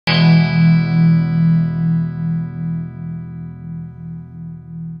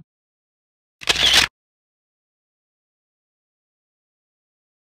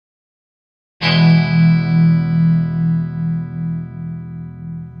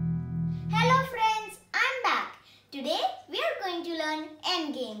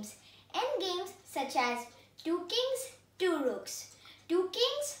endgames. Endgames such as 2 kings, 2 rooks, 2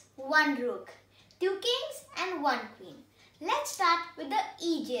 kings, 1 rook, 2 kings and 1 queen. Let's start with the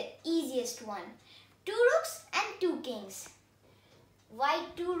easiest one. 2 rooks and 2 kings.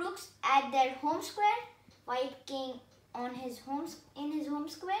 White 2 rooks at their home square, white king on his home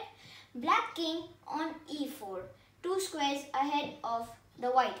square, black king on e4, 2 squares ahead of the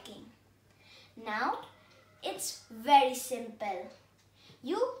white king. Now it's very simple.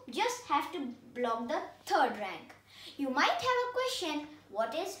 You just have to block the third rank. You might have a question,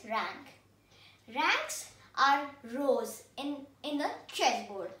 what is rank? Ranks are rows in the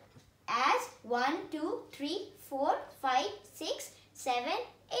chessboard as 1, 2, 3, 4, 5, 6, 7,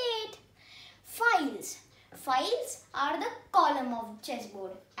 8. Files. Files are the column of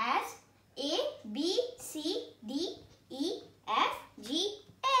chessboard as A, B, C, D, E, F, G,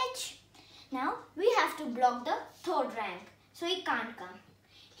 H. Now we have to block the third rank so he can't come.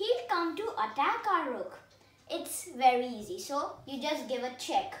 He'll come to attack our rook. It's very easy, so you just give a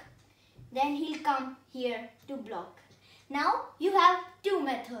check. Then he'll come here to block. Now you have 2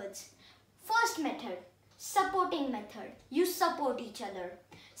 methods. First method, supporting method. You support each other.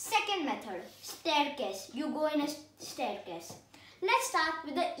 Second method, staircase. You go in a staircase. Let's start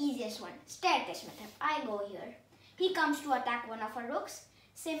with the easiest one, staircase method. I go here. He comes to attack one of our rooks.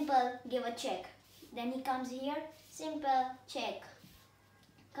 Simple, give a check. Then he comes here. Simple, check.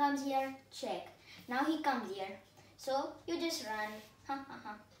 Comes here, check. Now he comes here. So you just run.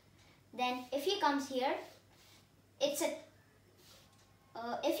 Then if he comes here, if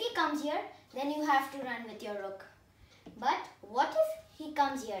he comes here, then you have to run with your rook. But what if he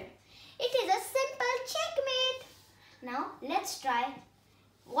comes here? It is a simple checkmate. Now let's try.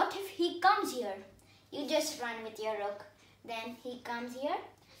 What if he comes here? You just run with your rook. Then he comes here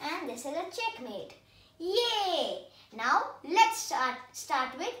and this is a checkmate. Yay! Now let's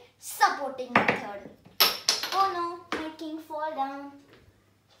start with supporting method. Oh no, my king fall down.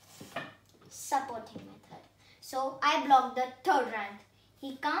 Supporting method. So I block the third rank.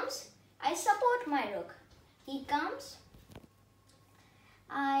 He comes, I support my rook. He comes,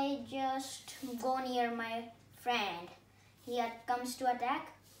 I just go near my friend. He comes to attack,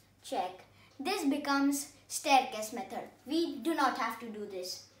 check. This becomes staircase method. We do not have to do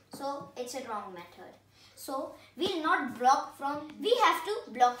this. So it's a wrong method. So we'll not block from, we have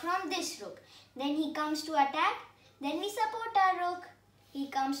to block from this rook. Then he comes to attack, then we support our rook. He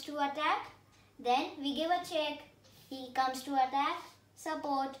comes to attack, then we give a check. He comes to attack,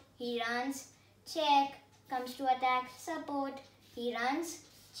 support, he runs, check. Comes to attack, support, he runs,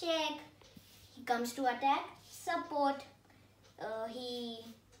 check. He comes to attack, support, he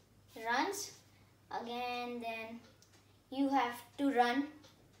runs again, then you have to run.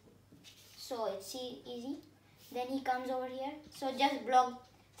 So it's easy. Then he comes over here. So just block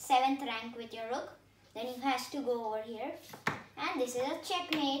 7th rank with your rook. Then he has to go over here. And this is a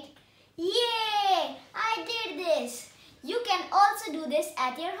checkmate. Yay! I did this. You can also do this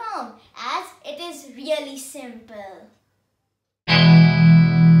at your home as it is really simple.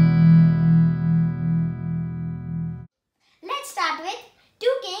 Let's start with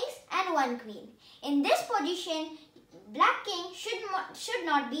 2 kings and 1 queen. In this position, black king should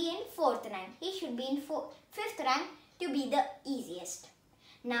not be in 4th rank. He should be in 5th rank to be the easiest.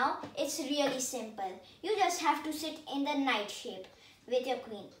 Now it's really simple. You just have to sit in the knight shape with your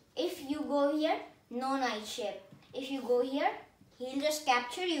queen. If you go here, no knight shape. If you go here, he'll just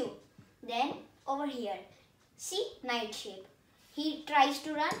capture you. Then over here, see, knight shape. He tries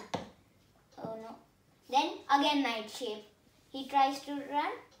to run. Oh no. Then again knight shape. He tries to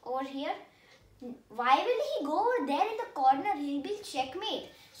run over here. Why will he go over there in the corner? He'll be checkmate.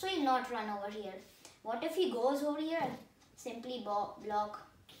 So he'll not run over here. What if he goes over here? Simply block.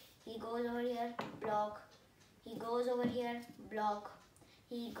 He goes over here, block. He goes over here, block.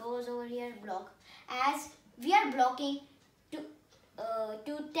 He goes over here, block. As we are blocking to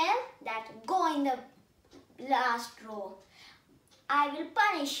tell that go in the last row. I will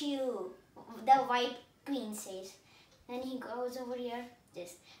punish you, the white queen says. Then he goes over here,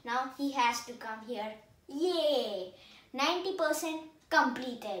 this. Now he has to come here. Yay! 90%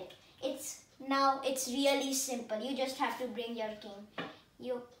 completed. It's really simple. You just have to bring your king.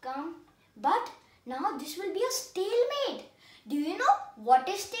 You come. But now this will be a stalemate. Do you know what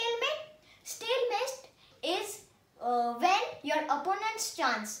is stalemate? Stalemate is when your opponent's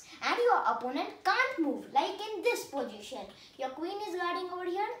chance and your opponent can't move, like in this position. Your queen is guarding over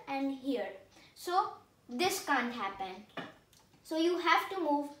here and here. So this can't happen. So you have to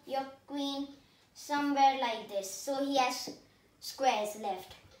move your queen somewhere like this. So he has squares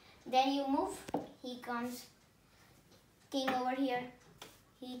left. Then you move. He comes king over here,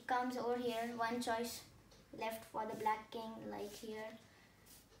 he comes over here. One choice left for the black king, like here.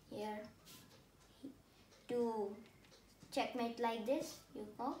 To checkmate like this, you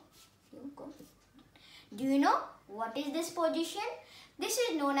go. Do you know what is this position? This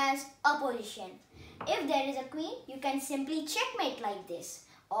is known as opposition. If there is a queen, you can simply checkmate like this.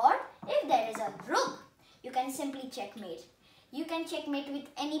 Or if there is a rook, you can simply checkmate. You can checkmate with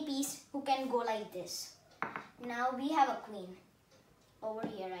any piece who can go like this. Now we have a queen over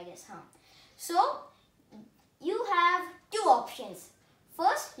here, I guess, huh? So you have two options.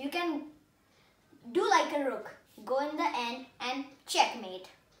 First, you can do like a rook, go in the end and checkmate.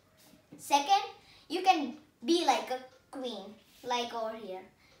 Second, you can be like a queen, like over here.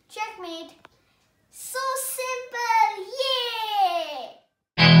 Checkmate. So simple! Yay!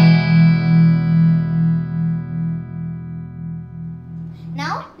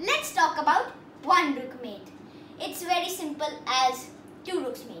 Now let's talk about one rook mate. It's very simple as two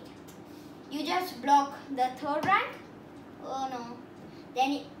rooks mate. You just block the third rank. Oh no.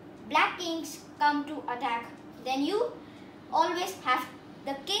 Then black kings come to attack. Then you always have,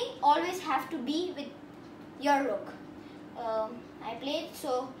 the king always have to be with your rook. I played,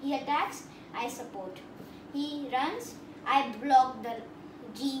 so he attacks, I support. He runs, I block the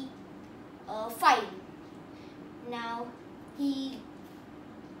G5. Now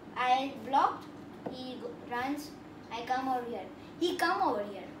I blocked, he runs, I come over here. He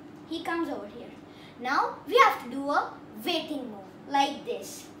comes over here. Now we have to do a waiting move like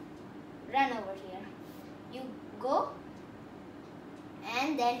this. Run over here. You go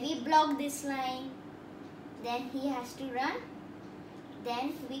and then we block this line. Then he has to run.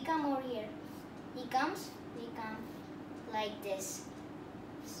 Then we come over here. He comes, we come like this.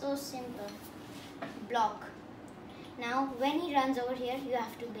 So simple. Block. Now when he runs over here, you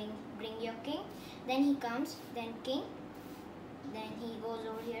have to bring your king. Then he comes, then king. Then he goes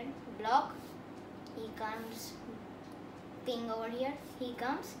over here, block. He comes, ping over here. He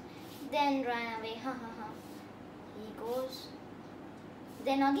comes, then run away. He goes.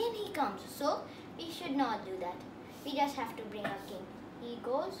 Then again he comes. So we should not do that. We just have to bring a king. He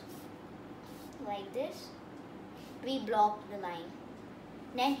goes like this. We block the line.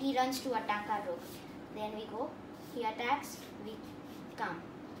 Then he runs to attack our rook. Then we go. He attacks. We come.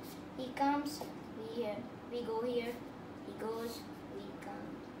 He comes. We go here. He goes. We come.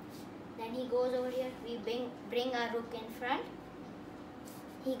 Then he goes over here. We bring our rook in front.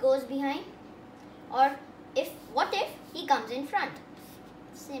 He goes behind. Or what if he comes in front?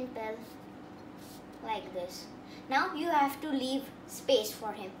 Simple. Like this. Now you have to leave space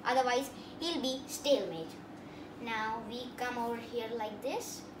for him. Otherwise he'll be stalemate. Now we come over here like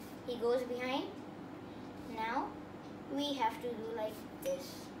this. He goes behind. Now we have to do like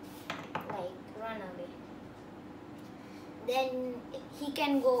this. Like run away. Then he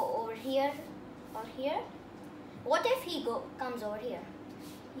can go over here or here. What if he comes over here?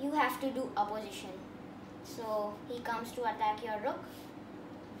 You have to do opposition. So he comes to attack your rook.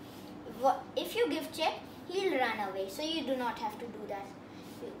 If you give check, he'll run away. So you do not have to do that.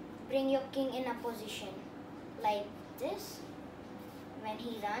 You bring your king in a position like this. When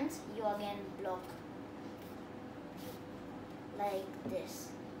he runs, you again block like this.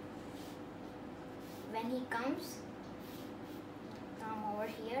 When he comes, come over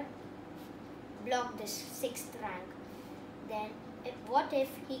here, block this 6th rank. Then what if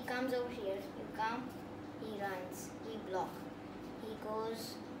he comes over here? You come, he runs, we block. He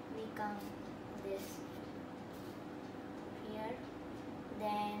goes, we come this here.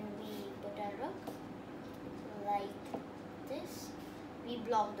 Then we put a rook like this. We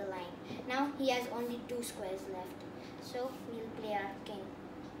block the line. Now he has only 2 squares left. So we'll play our king.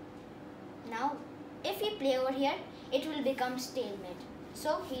 Now if we play over here, it will become stalemate.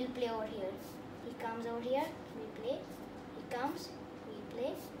 So he'll play over here. He comes over here, we play. He comes, we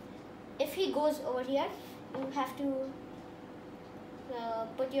play. If he goes over here, you have to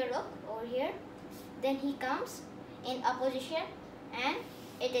put your rook over here. Then he comes in opposition and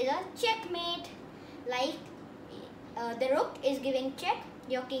it is a checkmate. Like the rook is giving check,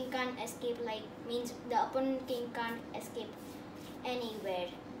 your king can't escape, like means the opponent king can't escape anywhere.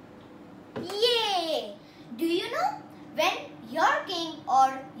 Yay! Do you know when your king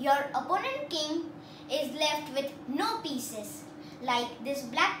or your opponent king is left with no pieces, like this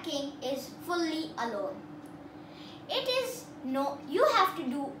black king is fully alone? You have to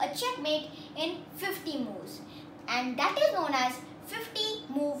do a checkmate in 50 moves, and that is known as 50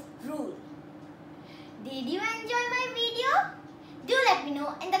 move rule. Did you enjoy my video? Do let me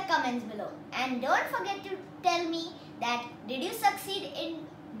know in the comments below, and don't forget to tell me that did you succeed in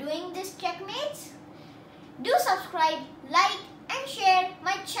doing this checkmates? Do subscribe, like and and share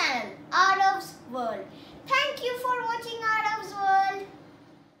my channel, AARAV'S World. Thank you for